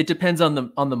 it depends on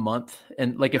the month.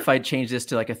 And like if I change this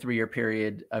to like a 3-year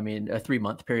period, I mean a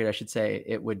 3-month period, I should say,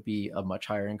 it would be a much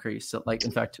higher increase. So like,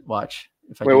 in fact, watch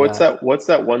if I Wait, what's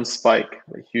that one spike?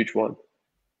 A huge one.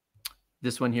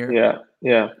 This one here?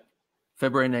 Yeah.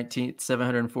 February 19th,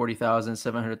 740,000,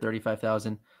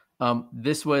 735,000.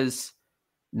 This was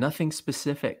nothing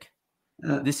specific.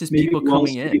 This is people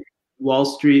coming in. Wall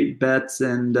Street bets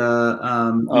and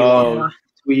Elon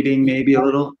tweeting maybe a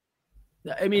little.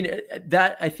 I mean,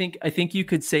 that I think you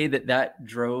could say that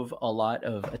drove a lot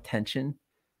of attention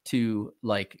to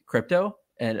like crypto,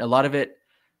 and a lot of it,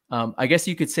 I guess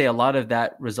you could say a lot of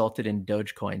that resulted in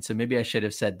Dogecoin. So maybe I should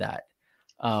have said that.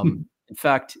 In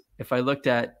fact, if I looked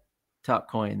at top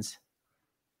coins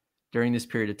during this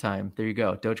period of time, there you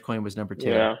go. Dogecoin was number 2.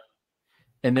 Yeah.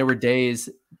 And there were days,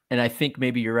 and I think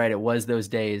maybe you're right. It was those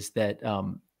days that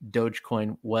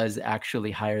Dogecoin was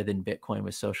actually higher than Bitcoin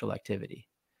with social activity.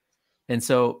 And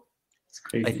so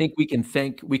I think we can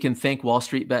thank Wall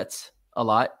Street bets a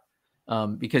lot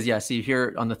because see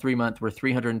here on the 3-month, we're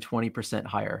 320%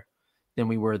 higher than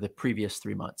we were the previous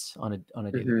 3 months on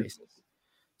a daily basis.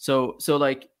 So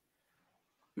like,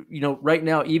 right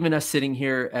now, even us sitting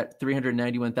here at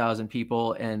 391,000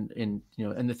 people and in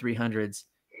the 300s,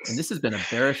 and this has been a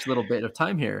bearish little bit of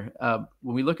time here.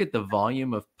 When we look at the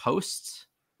volume of posts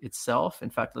itself, in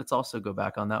fact, let's also go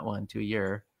back on that one to a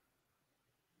year.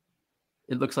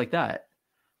 It looks like that.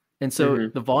 And so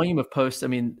the volume of posts, I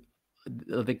mean,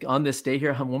 on this day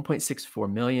here,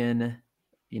 1.64 million,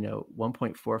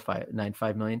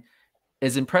 1.4595 million,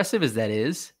 as impressive as that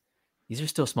is, these are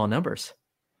still small numbers.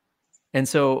 And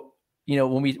so,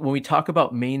 when we talk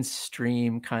about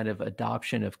mainstream kind of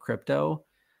adoption of crypto,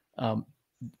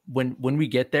 when we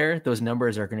get there, those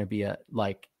numbers are going to be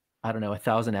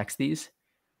 1,000x these,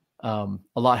 a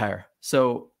lot higher.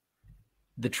 So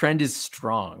the trend is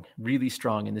strong, really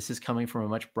strong. And this is coming from a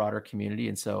much broader community.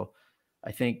 And so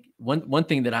I think one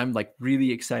thing that I'm like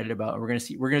really excited about, and we're going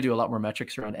to do a lot more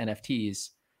metrics around NFTs,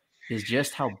 is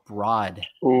just how broad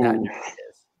that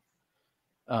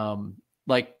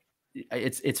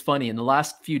is. It's funny. In the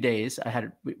last few days,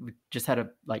 we just had a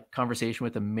conversation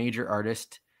with a major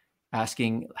artist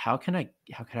asking, how do I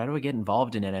get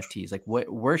involved in NFTs? Like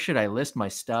where should I list my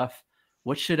stuff?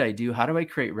 What should I do? How do I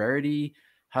create rarity?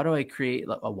 How do I create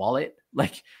a wallet?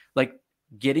 Like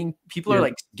people are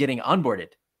getting onboarded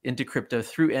into crypto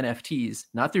through NFTs,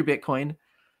 not through Bitcoin,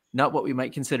 not what we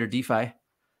might consider DeFi.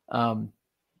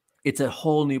 It's a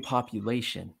whole new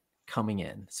population coming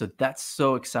in. So that's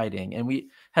so exciting. And we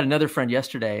had another friend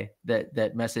yesterday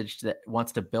that messaged that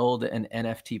wants to build an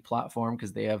NFT platform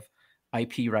because they have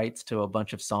IP rights to a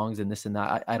bunch of songs and this and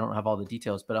that. I don't have all the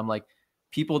details, but I'm like,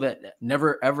 people that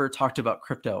never ever talked about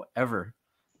crypto ever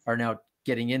are now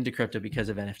getting into crypto because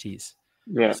of NFTs.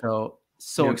 Yeah. So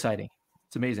exciting.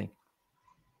 It's amazing.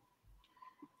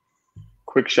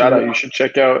 Quick shout out. You should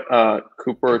check out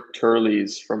Cooper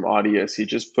Turleys from Audius. He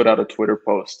just put out a Twitter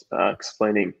post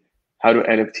explaining how do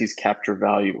NFTs capture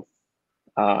value?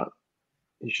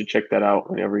 You should check that out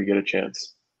whenever you get a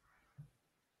chance.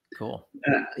 Cool.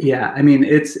 Yeah, I mean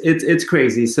it's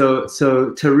crazy. So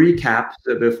to recap,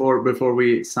 before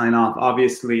we sign off,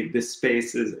 obviously this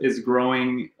space is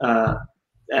growing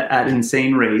at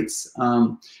insane rates,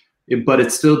 but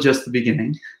it's still just the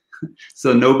beginning.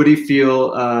 So nobody feel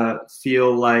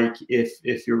like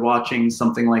if you're watching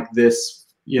something like this,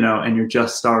 and you're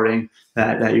just starting,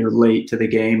 that you're late to the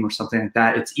game or something like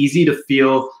that. It's easy to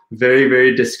feel very,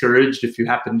 very discouraged if you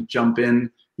happen to jump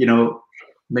in,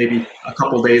 maybe a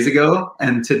couple days ago,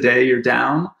 and today you're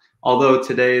down, although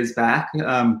today is back.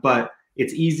 But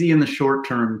it's easy in the short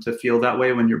term to feel that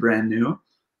way when you're brand new.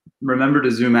 Remember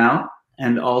to zoom out.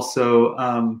 And also,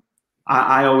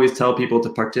 I always tell people to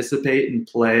participate and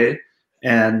play,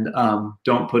 and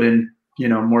don't put in,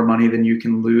 more money than you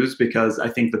can lose, because I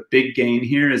think the big gain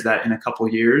here is that in a couple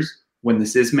years, when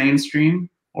this is mainstream,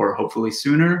 or hopefully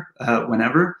sooner,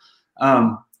 whenever,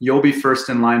 you'll be first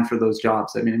in line for those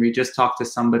jobs. I mean, we just talked to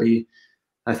somebody,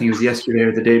 I think it was yesterday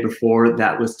or the day before,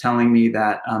 that was telling me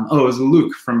that, it was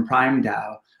Luke from Prime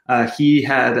DAO. He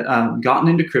had gotten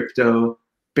into crypto,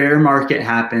 bear market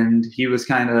happened. He was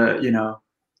kind of,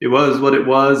 it was what it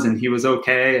was, and he was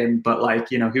okay. But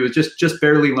he was just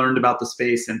barely learned about the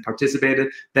space and participated.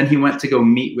 Then he went to go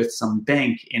meet with some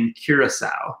bank in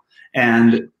Curacao.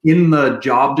 And in the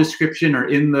job description, or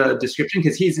in the description,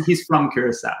 because he's from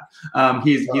Curacao,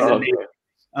 he's a native.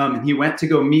 He went to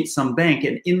go meet some bank,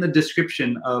 and in the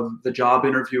description of the job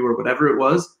interview or whatever it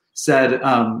was, said,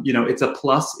 it's a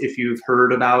plus if you've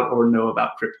heard about or know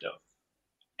about crypto.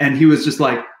 And he was just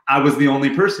like, I was the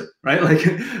only person, right?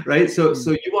 Right. So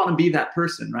you want to be that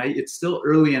person, right? It's still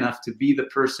early enough to be the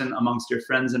person amongst your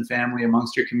friends and family,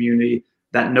 amongst your community,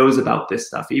 that knows about this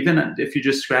stuff. Even if you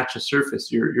just scratch the surface,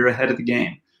 you're ahead of the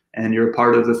game, and you're a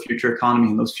part of the future economy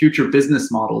and those future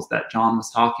business models that John was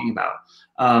talking about.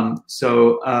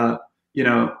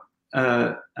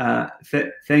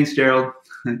 Thanks, Gerald.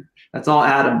 That's all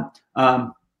Adam.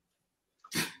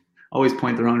 Always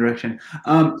point the wrong direction.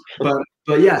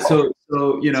 But yeah, so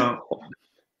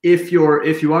if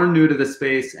you are new to the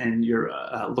space and you're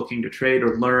looking to trade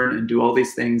or learn and do all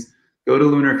these things, go to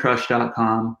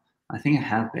LunarCRUSH.com. I think I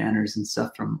have banners and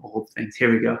stuff from old things.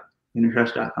 Here we go.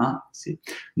 LunarCRUSH.com. See,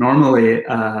 normally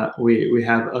we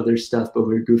have other stuff, but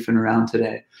we're goofing around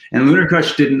today. And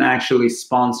LunarCRUSH didn't actually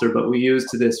sponsor, but we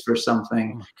used this for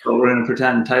something. But we're going to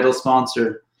pretend title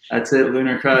sponsor. That's it,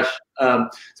 LunarCRUSH.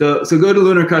 So go to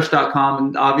LunarCRUSH.com,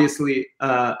 and obviously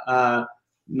not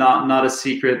a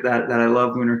secret that I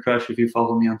love LunarCRUSH. If you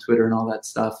follow me on Twitter and all that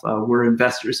stuff, we're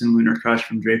investors in LunarCRUSH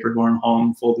from Draper Goren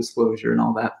Holm, full disclosure and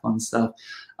all that fun stuff.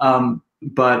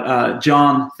 But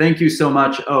John, thank you so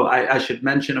much. Oh, I should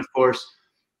mention, of course,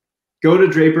 go to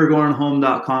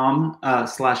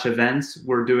drapergorenholm.com/events.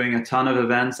 We're doing a ton of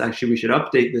events. Actually, we should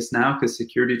update this now, because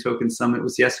Security Token Summit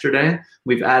was yesterday.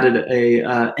 We've added a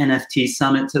NFT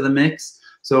Summit to the mix.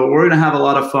 So we're going to have a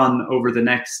lot of fun over the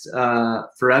next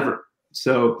forever.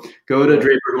 So go to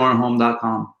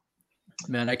drapergorenholm.com.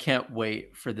 Man, I can't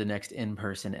wait for the next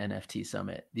in-person NFT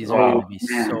Summit. These are going to be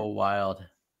so wild.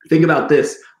 Think about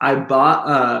this. I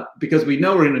bought, because we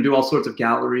know we're going to do all sorts of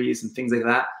galleries and things like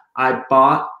that, I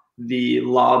bought the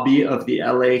lobby of the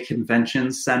LA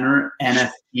Convention Center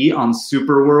NFT on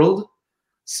Superworld,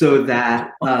 so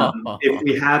that if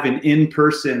we have an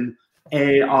in-person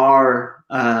AR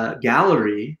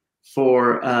gallery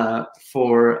for the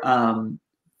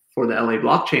LA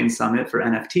Blockchain Summit for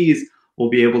NFTs, we'll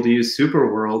be able to use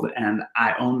Superworld, and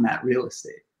I own that real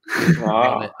estate.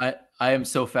 Wow. I am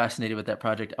so fascinated with that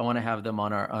project. I want to have them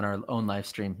on our own live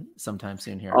stream sometime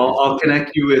soon here. I'll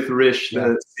connect you with Rish,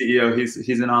 the CEO.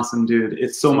 He's an awesome dude.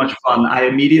 It's so much fun. I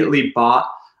immediately bought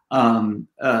Wildwood,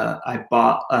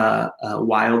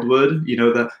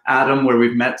 the Adam where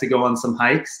we've met to go on some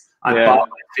hikes. I bought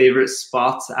my favorite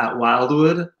spots at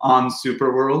Wildwood on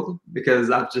Superworld, because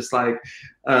I'm just like,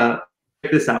 check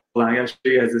this out. I gotta show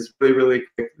you guys this really, really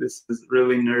quick. This is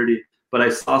really nerdy. But I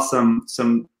saw some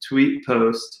tweet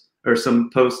post or some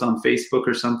post on Facebook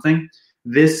or something.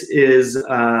 This is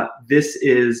a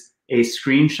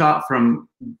screenshot from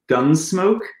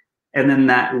Gunsmoke, and then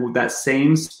that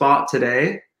same spot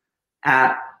today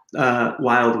at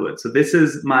Wildwood. So this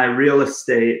is my real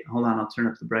estate. Hold on, I'll turn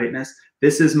up the brightness.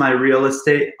 This is my real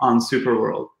estate on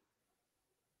Superworld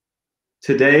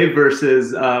today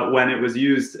versus when it was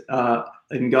used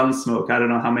in Gunsmoke. I don't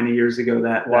know how many years ago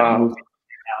that movie came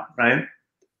out, right?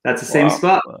 That's the same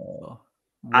spot. Wow.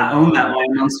 I own that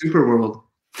one on Superworld.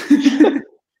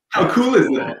 How cool is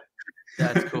that?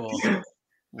 That's cool.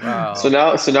 Wow. So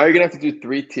now you're gonna have to do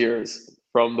 3 tiers.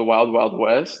 from the wild, wild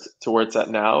west to where it's at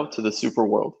now to the super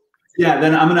world. Yeah,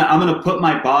 then I'm gonna put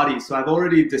my body. So I've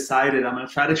already decided I'm gonna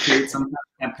try to create some kind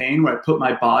of campaign where I put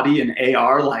my body in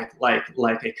AR like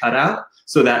a cutout,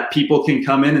 so that people can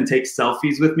come in and take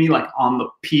selfies with me, like on the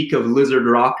peak of Lizard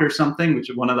Rock or something, which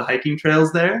is one of the hiking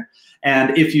trails there.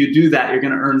 And if you do that, you're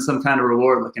gonna earn some kind of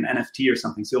reward, like an NFT or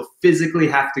something. So you'll physically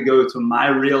have to go to my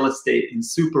real estate in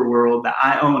Superworld that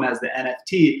I own as the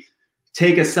NFT,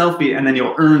 take a selfie, and then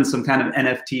you'll earn some kind of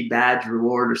NFT badge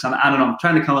reward or something. I don't know. I'm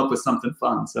trying to come up with something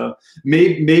fun. So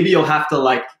maybe you'll have to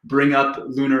like bring up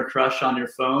LunarCRUSH on your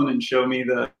phone and show me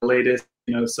the latest,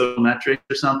 social metrics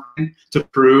or something to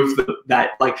prove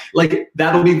that like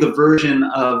that'll be the version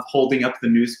of holding up the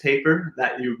newspaper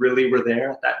that you really were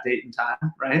there at that date and time,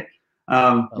 right?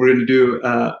 We're gonna do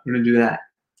that.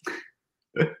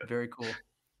 Very cool.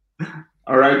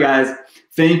 All right, guys.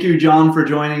 Thank you, Jon, for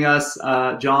joining us.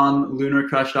 Jon,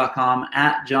 LunarCRUSH.com,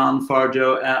 at Jon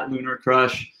Farjo, at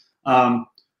LunarCRUSH.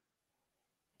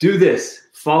 Do this.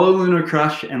 Follow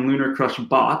LunarCRUSH and LunarCRUSH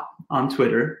bot on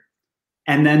Twitter,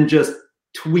 and then just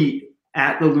tweet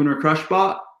at the LunarCRUSH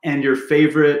bot and your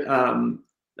favorite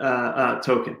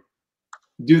token.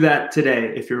 Do that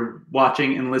today if you're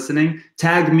watching and listening.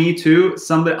 Tag me too.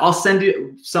 I'll send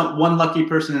you one lucky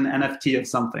person an NFT of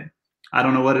something. I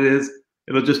don't know what it is.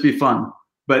 It'll just be fun.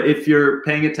 But if you're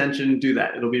paying attention, do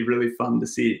that. It'll be really fun to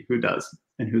see who does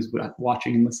and who's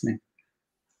watching and listening.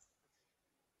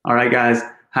 All right, guys.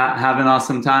 Have an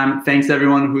awesome time. Thanks,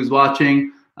 everyone who's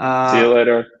watching. See you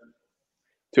later.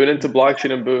 Tune into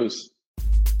Blockchain and Booze.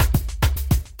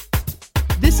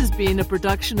 This has been a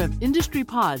production of Industry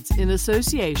Pods in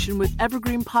association with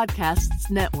Evergreen Podcasts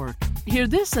Network. Hear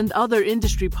this and other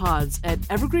industry pods at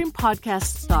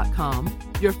evergreenpodcasts.com,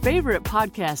 your favorite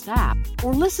podcast app,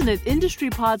 or listen at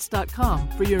industrypods.com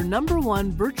for your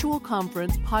 #1 virtual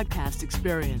conference podcast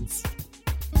experience.